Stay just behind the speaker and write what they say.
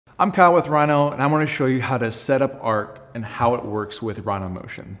I'm Kyle with Rhino, and I want to show you how to set up Arc and how it works with Rhino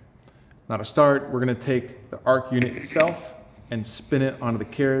Motion. Now to start, we're going to take the Arc unit itself and spin it onto the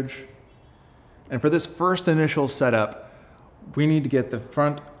carriage. And for this first initial setup, we need to get the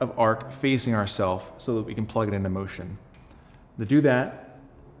front of Arc facing ourselves so that we can plug it into motion. To do that,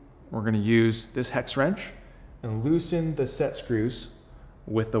 we're going to use this hex wrench and loosen the set screws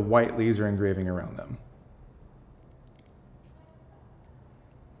with the white laser engraving around them.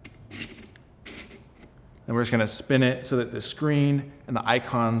 And we're just going to spin it so that the screen and the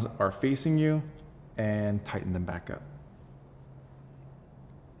icons are facing you and tighten them back up.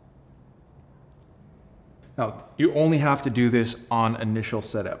 Now, you only have to do this on initial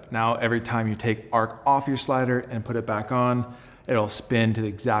setup. Now, every time you take Arc off your slider and put it back on, it'll spin to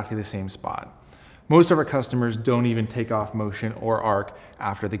exactly the same spot. Most of our customers don't even take off Motion or Arc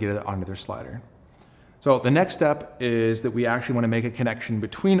after they get it onto their slider. So the next step is that we actually want to make a connection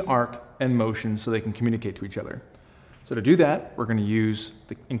between Arc and Motion so they can communicate to each other. So to do that, we're going to use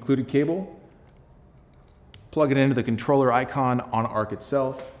the included cable, plug it into the controller icon on Arc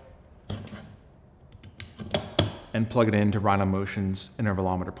itself, and plug it into Rhino Motion's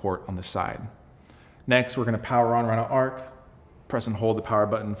intervalometer port on the side. Next, we're going to power on Rhino Arc, press and hold the power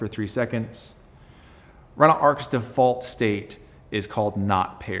button for 3 seconds. Rhino Arc's default state is called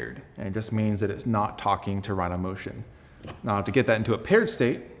not paired, and it just means that it's not talking to Rhino Motion. Now to get that into a paired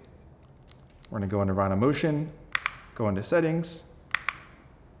state, we're going to go into Rhino Motion, go into settings,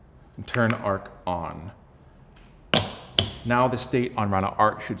 and turn Arc on. Now the state on Rhino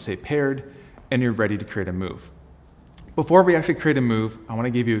Arc should say paired, and you're ready to create a move. Before we actually create a move, I want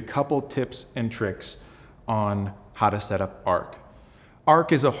to give you a couple tips and tricks on how to set up Arc.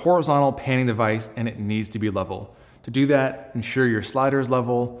 Arc is a horizontal panning device and it needs to be level. To do that, ensure your slider is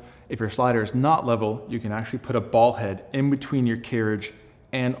level. If your slider is not level, you can actually put a ball head in between your carriage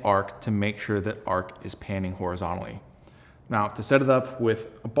and Arc to make sure that Arc is panning horizontally. Now to set it up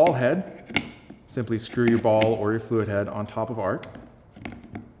with a ball head, simply screw your ball or your fluid head on top of Arc.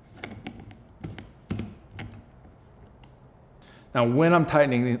 Now when I'm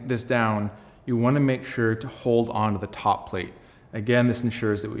tightening this down, you want to make sure to hold on to the top plate. Again, this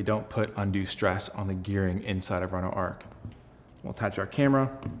ensures that we don't put undue stress on the gearing inside of Rhino Arc. We'll attach our camera.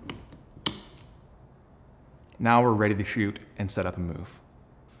 Now we're ready to shoot and set up a move.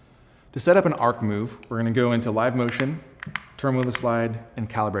 To set up an Arc move, we're going to go into live motion, turn wheel the slide, and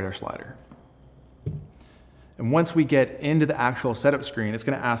calibrate our slider. And once we get into the actual setup screen, it's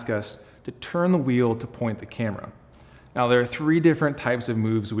going to ask us to turn the wheel to point the camera. Now there are 3 different types of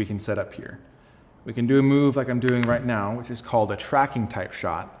moves we can set up here. We can do a move like I'm doing right now, which is called a tracking type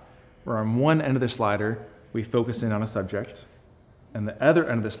shot, where on one end of the slider, we focus in on a subject, and the other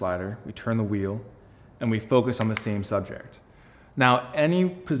end of the slider, we turn the wheel, and we focus on the same subject. Now, any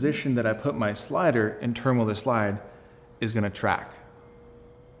position that I put my slider and turn wheel the slide is going to track.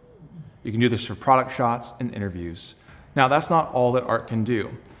 You can do this for product shots and interviews. Now, that's not all that Arc can do.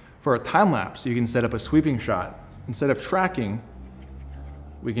 For a time lapse, you can set up a sweeping shot. Instead of tracking,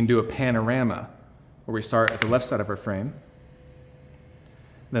 we can do a panorama, where we start at the left side of our frame.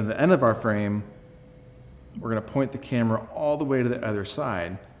 Then at the end of our frame, we're going to point the camera all the way to the other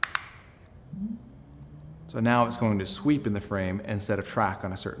side. So now it's going to sweep in the frame instead of track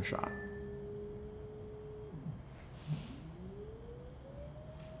on a certain shot.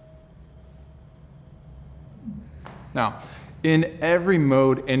 Now, in every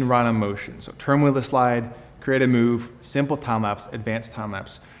mode in Rhino Motion, so turn wheel the slide, create a move, simple time lapse, advanced time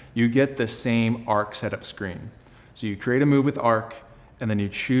lapse, you get the same Arc setup screen. So you create a move with Arc, and then you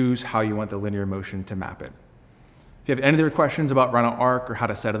choose how you want the linear motion to map it. If you have any other questions about Rhino Arc or how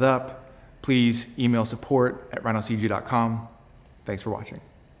to set it up, please email support@rhinocg.com. Thanks for watching.